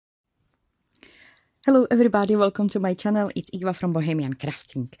Hello everybody, welcome to my channel. It's Eva from Bohemian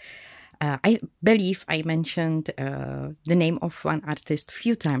Crafting. I believe I mentioned the name of one artist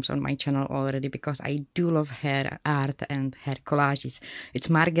few times on my channel already because I do love her art and her collages.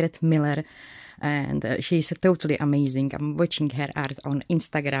 It's Margaret Miller, and she's totally amazing. I'm watching her art on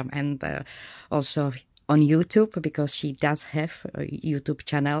Instagram and also on YouTube because she does have a YouTube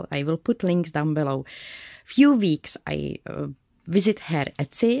channel. I will put links down below. Few weeks I visit her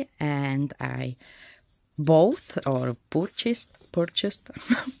Etsy and I bought or purchased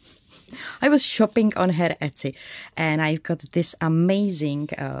I was shopping on her Etsy and I've got this amazing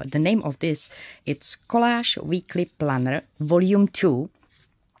the name of this, it's Collage Weekly Planner Volume 2.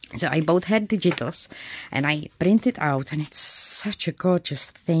 So I bought her digitals and I printed out, and it's such a gorgeous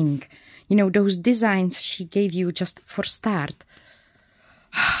thing. You know, those designs she gave you just for start.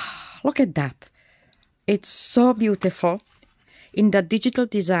 Look at that. It's so beautiful. In that digital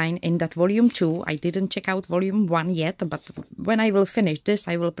design, in that volume 2, I didn't check out volume 1 yet, but when I will finish this,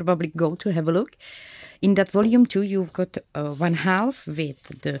 I will probably go to have a look. In that volume 2, you've got one half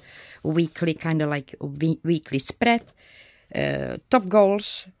with the weekly, kind of like weekly spread, top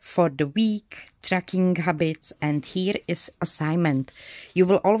goals for the week, tracking habits, and here is assignment. You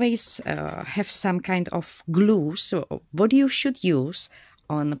will always have some kind of glue, so what you should use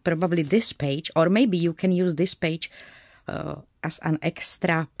on probably this page, or maybe you can use this page as an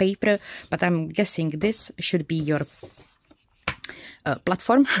extra paper, but I'm guessing this should be your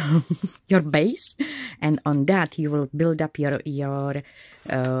platform, your base, and on that you will build up your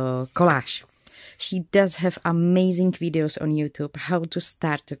collage. She does have amazing videos on YouTube how to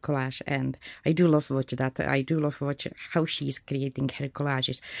start a collage, and I do love watch that. I do love watch how she's creating her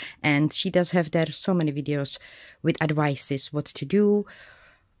collages, and she does have there so many videos with advices what to do,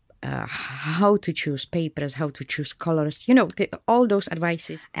 how to choose papers, how to choose colors, you know, all those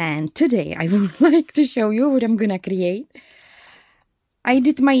advices. And today I would like to show you what I'm gonna create. I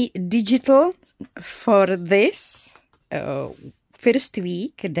did my digital for this first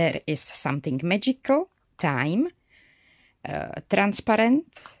week. There is something magical, time, transparent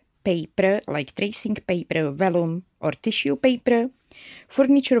paper, like tracing paper, vellum or tissue paper,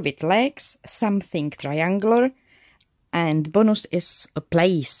 furniture with legs, something triangular, and bonus is a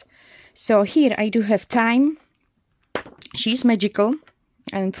place. So here I do have time. She's magical,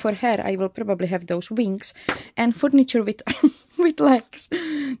 and for her I will probably have those wings and furniture with with legs.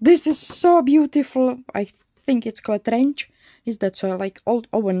 This is so beautiful. I think it's called trench. Is that so, like old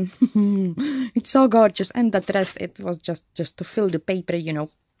oven? It's so gorgeous, and that rest it was just to fill the paper, you know.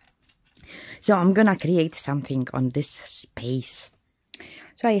 So I'm gonna create something on this space.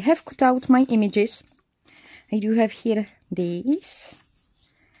 So I have cut out my images. I do have here these,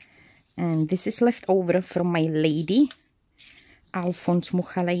 and this is left over from my lady, Alphonse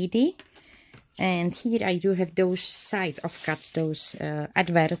Mucha lady, and here I do have those side of cuts, those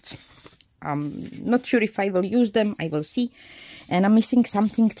adverts. I'm not sure if I will use them, I will see, and I'm missing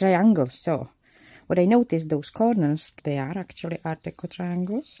something triangle. So what I noticed, those corners, they are actually Art Deco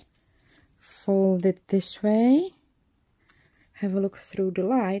triangles, folded this way. Have a look through the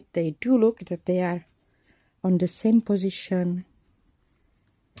light, they do look that they are on the same position,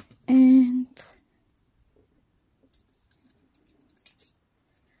 and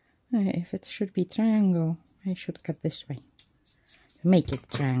if it should be triangle, I should cut this way to make it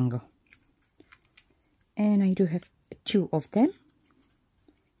triangle. And I do have 2 of them,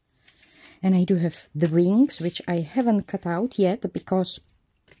 and I do have the wings, which I haven't cut out yet because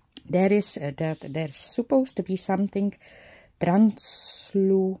there is that there's supposed to be something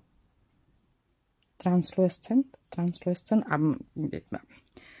translucent.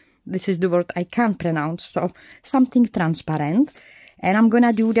 This is the word I can't pronounce, so something transparent, and I'm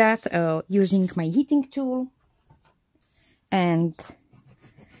gonna do that using my heating tool and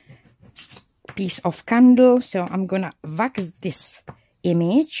piece of candle. So I'm gonna wax this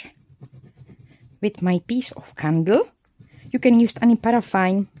image with my piece of candle. You can use any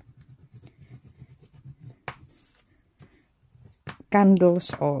paraffin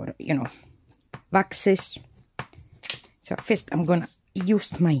candles or, you know, waxes. So first I'm gonna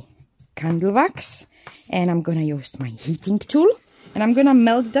use my candle wax, and I'm gonna use my heating tool, and I'm gonna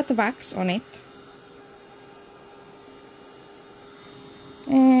melt that wax on it.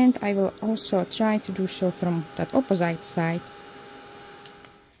 And I will also try to do so from that opposite side.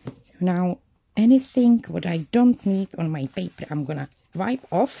 So now anything what I don't need on my paper, I'm gonna wipe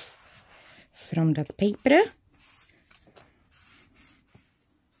off from that paper.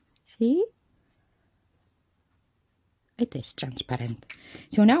 See? It is transparent.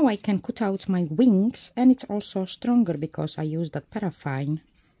 So now I can cut out my wings, and it's also stronger because I use that paraffin.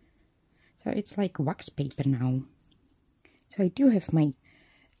 So it's like wax paper now. So I do have my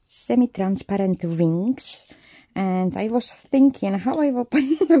semi-transparent wings, and I was thinking how I will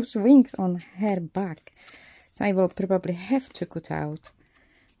put those wings on her back. So I will probably have to cut out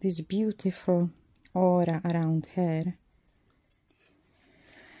this beautiful aura around her.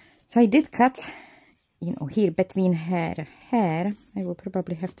 So I did cut, you know, here between her hair. I will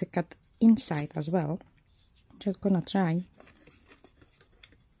probably have to cut inside as well. Just gonna try.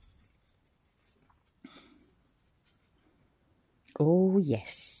 Oh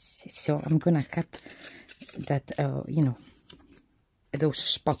yes, so I'm gonna cut that, you know, those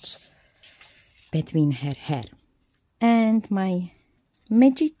spots between her hair. And my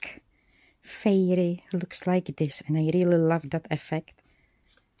magic fairy looks like this, and I really love that effect.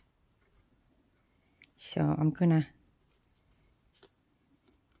 So I'm gonna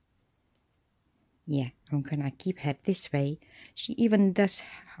keep her this way. She even does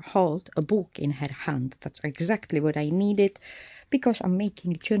hold a book in her hand. That's exactly what I needed, because I'm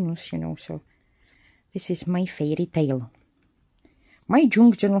making journals, you know. So this is my fairy tale, my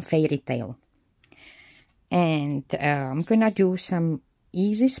junk journal fairy tale. And I'm gonna do some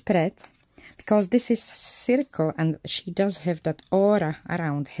easy spread, because this is circle and she does have that aura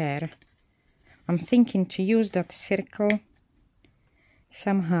around her. I'm thinking to use that circle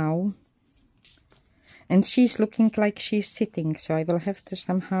somehow. And she's looking like she's sitting, so I will have to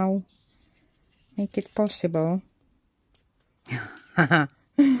somehow make it possible. Oh,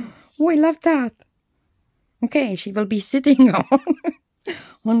 I love that. Okay, she will be sitting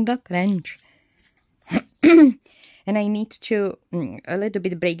on that wrench. And I need to a little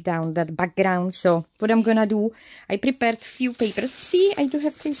bit break down that background. So what I'm gonna do, I prepared few papers. See, I do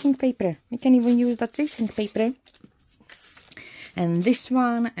have tracing paper. I can even use that tracing paper. And this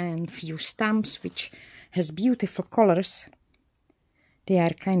one, and few stamps, which has beautiful colors. They are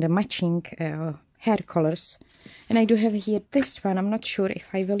kind of matching hair colors. And I do have here this one. I'm not sure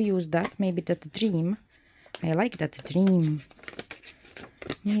if I will use that. Maybe that dream. I like that dream.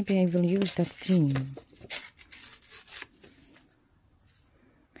 Maybe I will use that dream.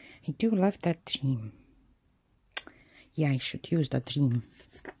 I do love that dream. Yeah, I should use that dream.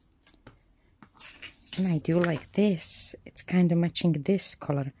 And I do like this. It's kind of matching this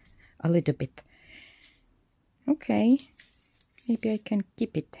color a little bit. Okay, maybe I can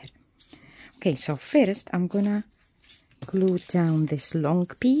keep it there. Okay, so first I'm gonna glue down this long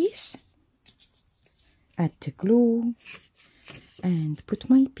piece, add the glue, and put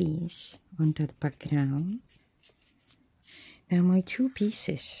my piece on that background. Now my two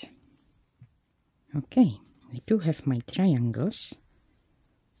pieces. Okay, I do have my triangles.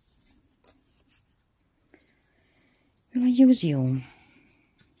 Will I use you?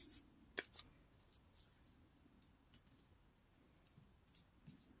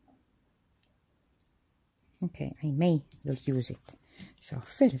 Okay, I may will use it. So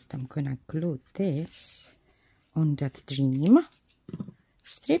first I'm gonna glue this on that dream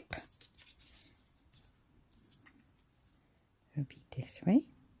strip. It'll be this way.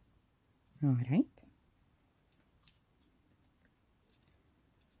 All right.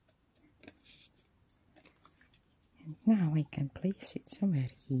 And now I can place it somewhere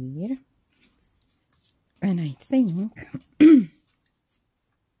here. And I think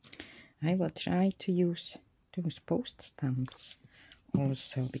I will try to use those post stamps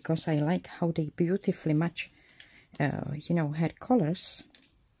also, because I like how they beautifully match, you know, hair colors.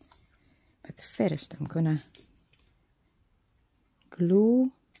 But first I'm gonna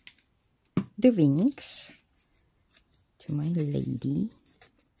glue the wings to my lady.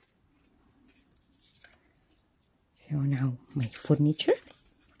 So now my furniture.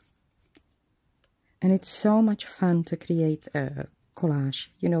 And it's so much fun to create a collage.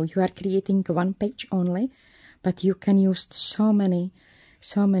 You know, you are creating one page only, but you can use so many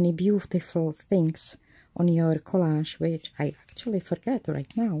beautiful things on your collage, which I actually forget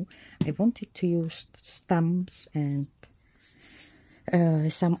right now. I wanted to use stamps and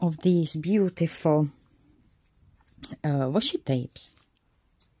some of these beautiful washi tapes.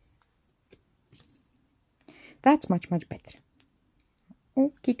 That's much better.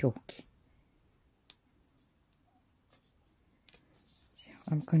 Okie dokie. So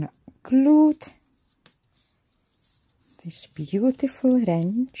I'm gonna glue this beautiful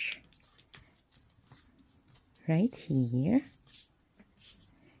wrench right here.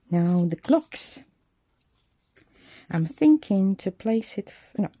 Now the clocks. I'm thinking to place it,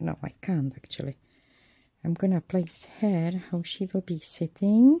 no, I can't actually. I'm gonna place her how she will be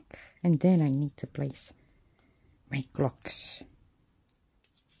sitting, and then I need to place my clocks.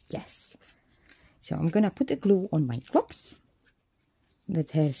 Yes. So I'm gonna put the glue on my clocks.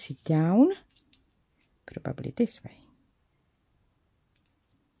 let her sit down, probably this way,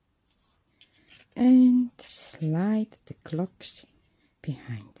 and slide the clocks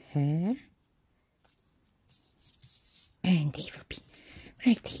behind her, and they will be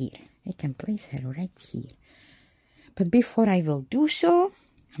right here. I can place her right here. But before I will do so,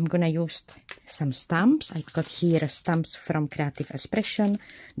 I'm gonna use some stamps. I've got here stamps from Creative Expression,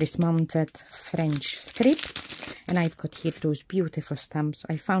 dismounted French script, and I've got here those beautiful stamps.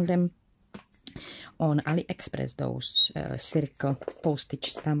 I found them on AliExpress, those circle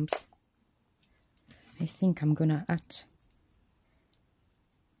postage stamps. I think I'm gonna add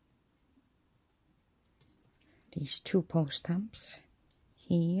these 2 post stamps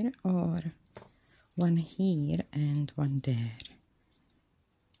here, or one here and one there.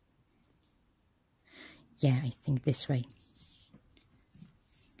 Yeah, I think this way.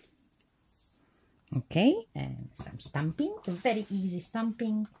 Okay, and some stamping, very easy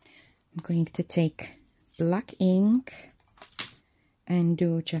stamping. I'm going to take black ink and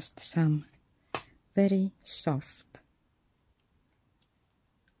do just some very soft.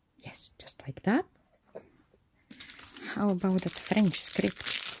 Yes, just like that. How about that French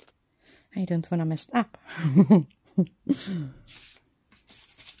script? I don't want to mess up.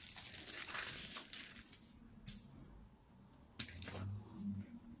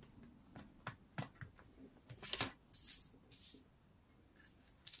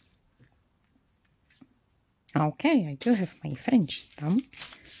 Okay, I do have my French stamp.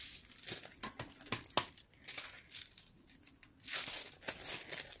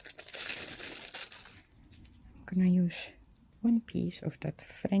 I'm gonna use one piece of that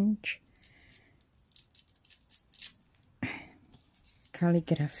French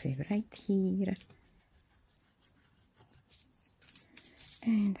calligraphy right here.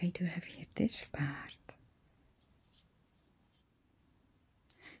 And I do have here this part.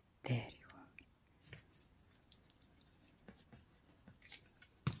 There you are.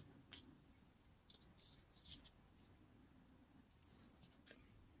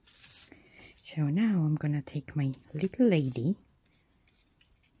 So now I'm gonna take my little lady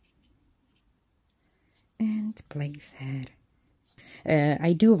and place her.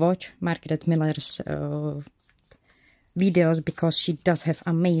 I do watch Margaret Miller's videos because she does have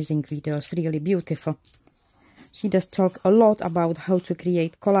amazing videos, really beautiful. She does talk a lot about how to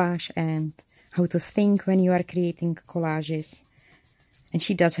create collage and how to think when you are creating collages. And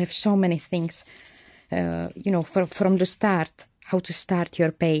she does have so many things, you know, from the start, how to start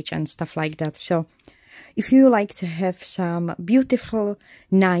your page and stuff like that. So if you like to have some beautiful,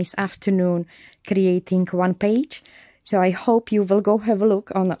 nice afternoon creating one page, so I hope you will go have a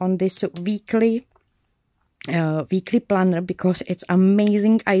look on this weekly planner, because it's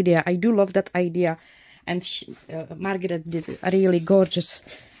amazing idea. I do love that idea, and Margaret did a really gorgeous,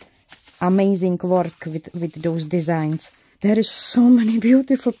 amazing work with those designs. There is so many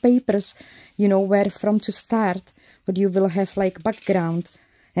beautiful papers, you know, where from to start, but you will have like background,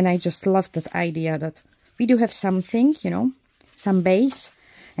 and I just love that idea that we do have something, you know, some base,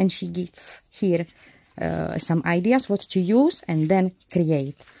 and she gives here some ideas what to use and then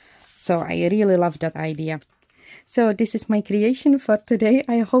create. So I really love that idea. So this is my creation for today.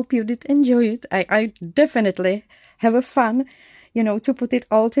 I hope you did enjoy it. I definitely have a fun, you know, to put it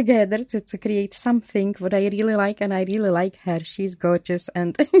all together, to create something what I really like, and I really like her. She's gorgeous,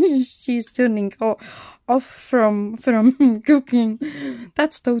 and she's turning off from cooking.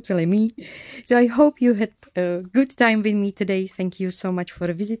 That's totally me. So I hope you had a good time with me today. Thank you so much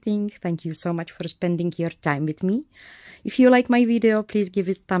for visiting. Thank you so much for spending your time with me. If you like my video, please give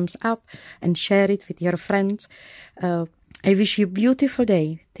it a thumbs up and share it with your friends. I wish you a beautiful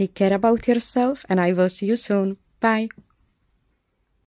day. Take care about yourself, and I will see you soon. Bye.